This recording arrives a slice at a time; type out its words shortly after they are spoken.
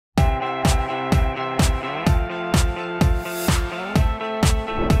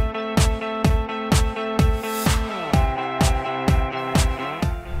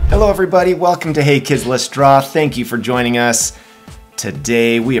Hello everybody, welcome to Hey Kids Let's Draw. Thank you for joining us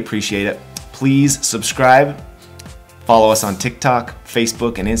today. We appreciate it. Please subscribe, follow us on TikTok,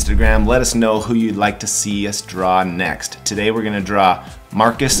 Facebook, and Instagram. Let us know who you'd like to see us draw next. Today we're going to draw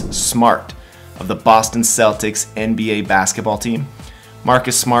Marcus Smart of the Boston Celtics NBA basketball team.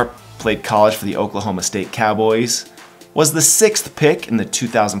 Marcus Smart played college for the Oklahoma State Cowboys, was the 6th pick in the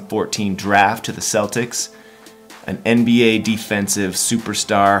 2014 draft to the Celtics, an NBA defensive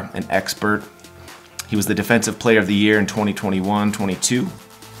superstar and expert. He was the Defensive Player of the Year in 2021-22.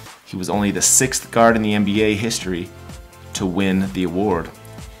 He was only the 6th guard in the NBA history to win the award.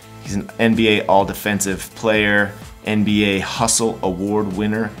 He's an NBA All-Defensive Player, NBA Hustle Award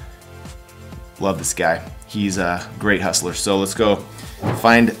winner. Love this guy. He's a great hustler. So let's go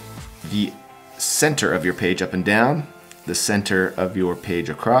find the center of your page up and down, the center of your page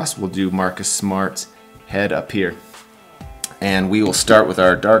across. We'll do Marcus Smart's head up here. And we will start with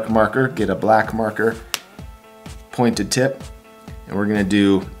our dark marker, get a black marker, pointed tip, and we're gonna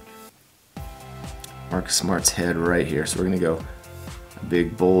do Marcus Smart's head right here. So we're gonna go a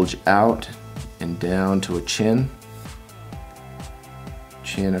big bulge out and down to a chin,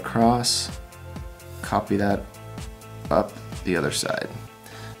 chin across, copy that up the other side.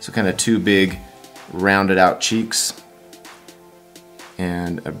 So kind of two big rounded out cheeks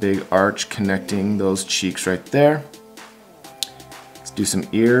and a big arch connecting those cheeks right there. Let's do some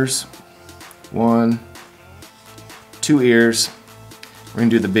ears. 1, 2 ears. We're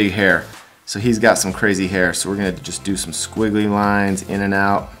gonna do the big hair. So he's got some crazy hair, so we're gonna just do some squiggly lines in and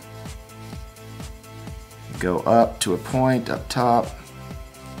out. Go up to a point up top.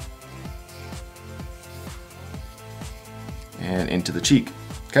 And into the cheek.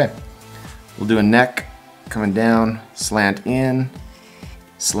 Okay. We'll do a neck coming down, slant in,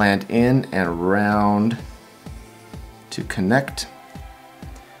 and round to connect.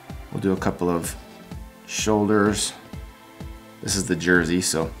 We'll do a couple of shoulders. This is the jersey,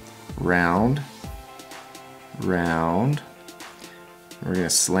 so round, round. We're gonna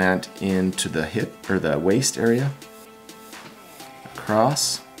slant into the hip or the waist area.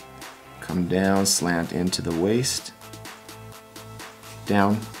 Across, come down, slant into the waist.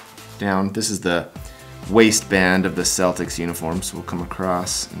 Down, down. This is the waistband of the Celtics uniform, so we'll come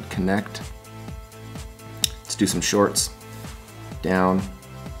across and connect. Let's do some shorts. Down,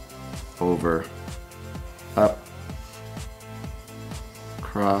 over, up,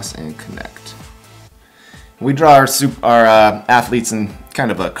 cross, and connect. We draw our athletes in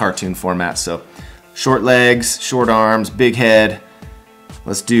kind of a cartoon format, so short legs, short arms, big head.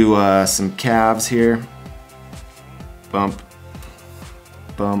 Let's do some calves here. Bump,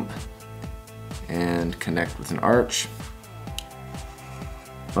 bump, and connect with an arch.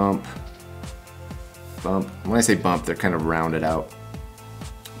 Bump, bump. When I say bump, they're kind of rounded out.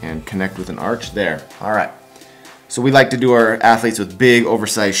 And connect with an arch there. All right. So we like to do our athletes with big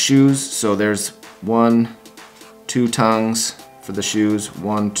oversized shoes. So there's 1, 2 tongues for the shoes,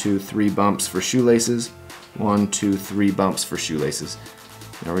 1, 2, 3 bumps for shoelaces, 1, 2, 3 bumps for shoelaces.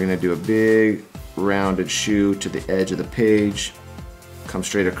 Now we're gonna do a big rounded shoe to the edge of the page. Come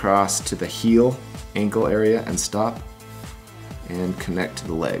straight across to the heel, ankle area, and stop, and connect to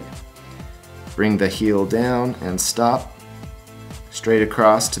the leg. Bring the heel down and stop, straight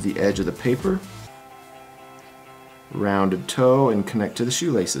across to the edge of the paper, rounded toe, and connect to the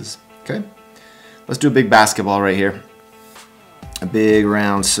shoelaces. Okay? Let's do a big basketball right here. A big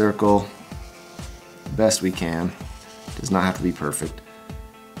round circle, best we can. Does not have to be perfect.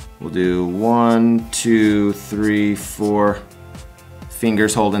 We'll do 1, 2, 3, 4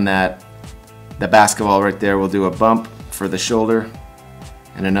 fingers holding the basketball right there. We'll do a bump for the shoulder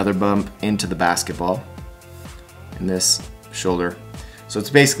and another bump into the basketball and this shoulder. So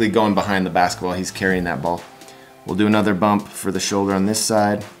it's basically going behind the basketball. He's carrying that ball. We'll do another bump for the shoulder on this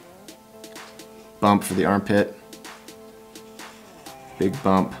side, bump for the armpit, big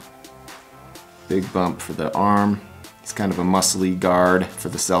bump for the arm. He's kind of a muscly guard for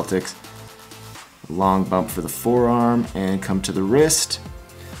the Celtics. Long bump for the forearm and come to the wrist.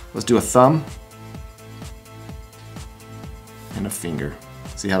 Let's do a thumb and a finger.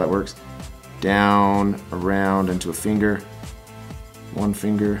 See how that works? Down, around, into a finger. 1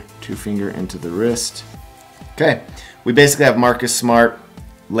 finger, 2 finger into the wrist. Okay, we basically have Marcus Smart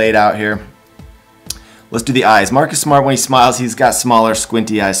laid out here. Let's do the eyes. Marcus Smart, when he smiles, he's got smaller,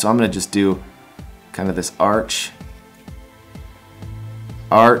 squinty eyes, so I'm gonna just do kind of this arch.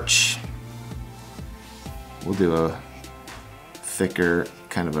 Arch. We'll do a thicker,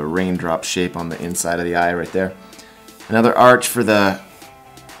 kind of a raindrop shape on the inside of the eye right there. Another arch for the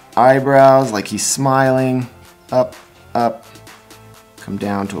eyebrows, like he's smiling. Up, up, come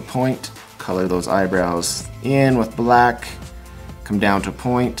down to a point, color those eyebrows in with black, come down to a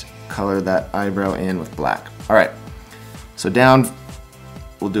point, color that eyebrow in with black. All right, so down,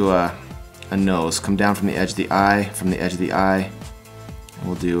 we'll do a nose. Come down from the edge of the eye,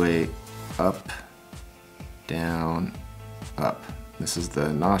 we'll do a up, down, up. This is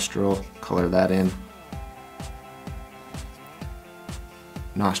the nostril, color that in.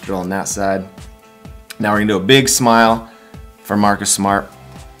 Nostril on that side. Now we're gonna do a big smile for Marcus Smart.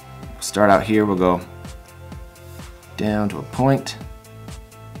 Start out here, we'll go down to a point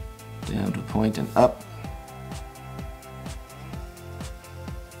and up.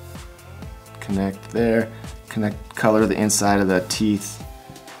 Connect there, color the inside of the teeth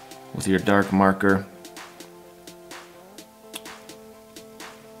with your dark marker.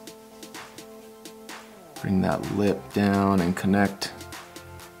 Bring that lip down and connect.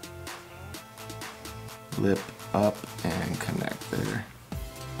 Lip up and connect there.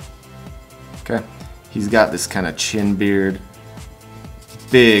 Okay, he's got this kind of chin beard,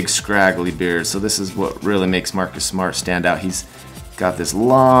 big scraggly beard, so this is what really makes Marcus Smart stand out. He's got this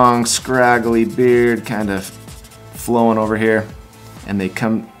long scraggly beard kind of flowing over here, and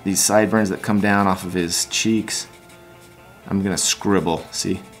these sideburns that come down off of his cheeks. I'm gonna scribble,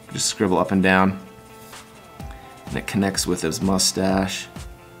 see, just scribble up and down, and it connects with his mustache.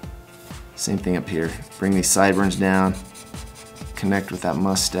 Same thing up here, bring these sideburns down, connect with that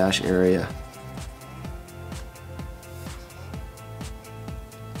mustache area.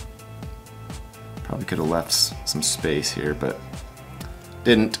 Probably could have left some space here, but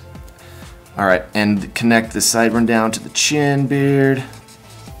didn't. All right, and connect the sideburn down to the chin beard.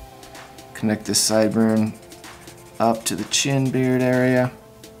 Connect this sideburn up to the chin beard area.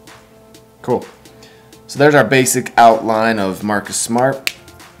 Cool. So there's our basic outline of Marcus Smart.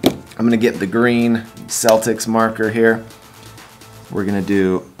 I'm gonna get the green Celtics marker here. We're gonna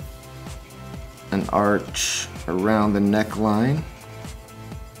do an arch around the neckline.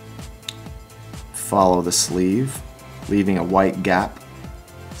 Follow the sleeve, leaving a white gap.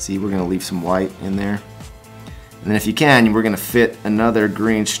 See, we're gonna leave some white in there. And then if you can, we're gonna fit another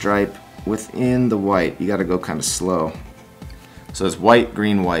green stripe within the white. You gotta go kind of slow. So it's white,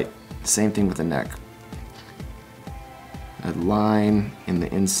 green, white. Same thing with the neck. A line in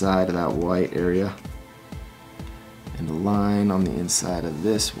the inside of that white area. And a line on the inside of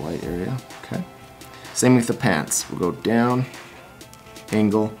this white area, okay? Same with the pants. We'll go down,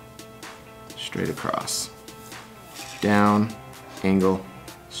 angle, straight across. Down, angle,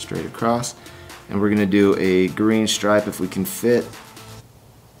 straight across. And we're gonna do a green stripe if we can fit.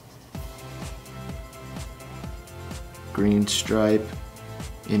 Green stripe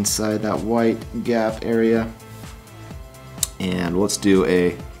inside that white gap area. And let's do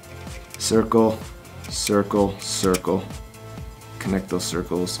a circle, circle, circle. Connect those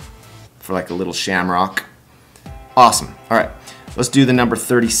circles for like a little shamrock. Awesome. All right, let's do the number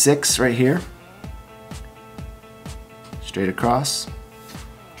 36 right here. Straight across,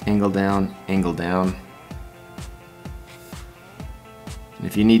 angle down, angle down. And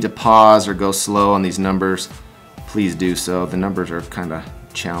if you need to pause or go slow on these numbers, please do so. The numbers are kind of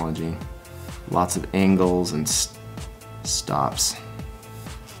challenging. Lots of angles and stops.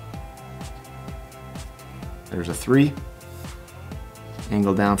 There's a 3.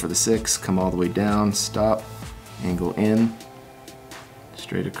 Angle down for the 6, come all the way down, stop, angle in,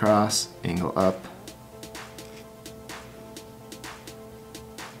 straight across, angle up.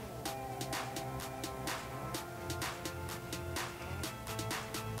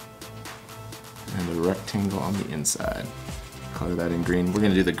 And a rectangle on the inside. Color that in green. We're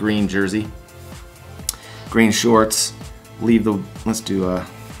gonna do the green jersey. Green shorts. Let's do a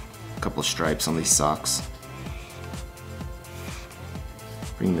couple of stripes on these socks.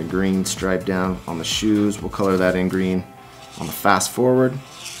 Bring the green stripe down on the shoes. We'll color that in green. On the fast forward,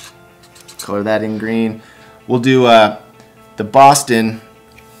 color that in green. We'll do the Boston.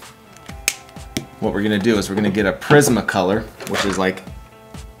 What we're gonna do is we're gonna get a Prismacolor, which is like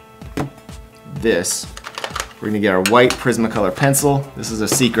this. We're gonna get our white Prismacolor pencil. This is a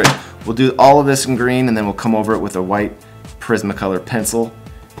secret. We'll do all of this in green and then we'll come over it with a white Prismacolor pencil.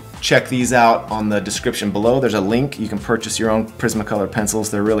 Check these out on the description below. There's a link. You can purchase your own Prismacolor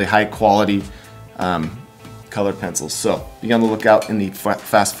pencils. They're really high quality colored pencils. So be on the lookout in the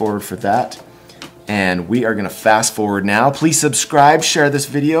fast forward for that. And we are gonna fast forward now. Please subscribe, share this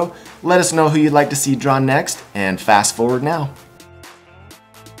video. Let us know who you'd like to see drawn next, and fast forward now.